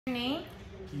Name?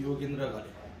 Yogendra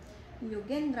Ghale.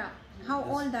 Yogendra. How Yes.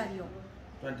 old are you?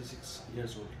 26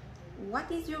 years old.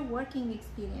 What is your working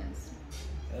experience?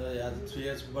 Yeah, 3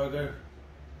 years burger.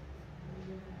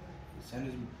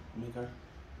 Sandwich maker.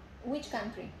 Which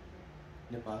country?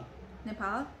 Nepal.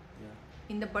 Nepal? Yeah.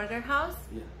 In the burger house?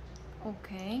 Yeah.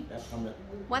 Okay. Yeah, from that.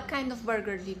 What kind of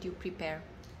burger did you prepare?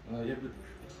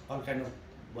 All kind of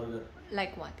burger.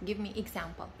 Like what? Give me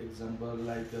example. Example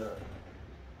like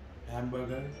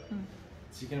hamburger,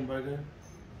 chicken burger,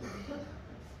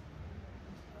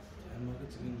 hamburger,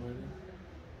 chicken burger.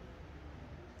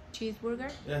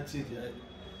 Cheeseburger? Yeah, cheese. Yeah.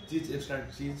 Cheese, extra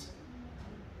cheese.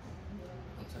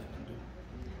 Also I can do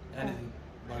anything.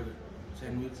 Burger,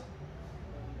 sandwich.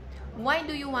 Why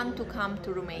do you want to come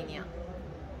to Romania?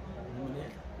 Money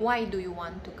Why do you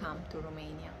want to come to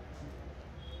Romania?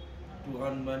 to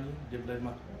earn money,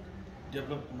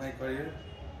 develop my career.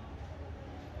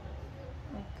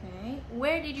 Okay.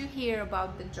 Where did you hear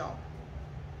about the job?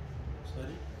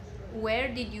 Sorry. Where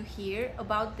did you hear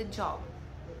about the job?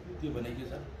 त्यो भनेको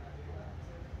छ.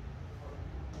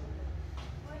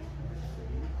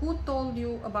 Who told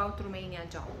you about Romania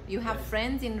job? You have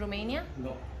friends in Romania?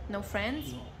 No. No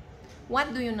friends? No.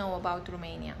 What do you know about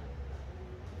Romania?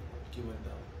 के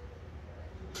भन्दा हो?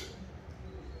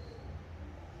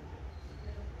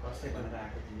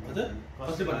 हजुर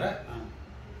कसले भनेर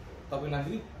तपाईको नाम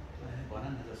के?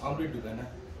 अमृत ढुकाना.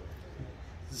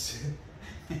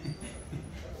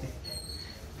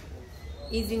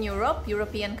 Is in Europe,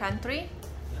 European country?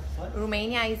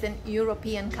 Romania is an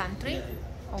European country?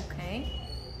 Yeah. Okay.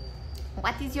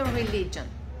 What is your religion?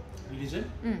 Religion?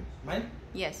 Mine?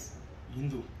 Yes.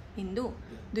 Hindu. Hindu.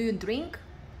 Yeah. Do you drink?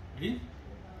 Drink?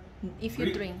 If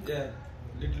you drink. Yeah,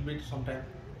 little bit sometime.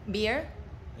 Beer?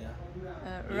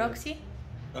 Yeah. Roxy?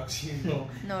 Actually, no.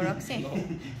 No Roxy? No.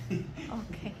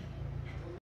 Okay.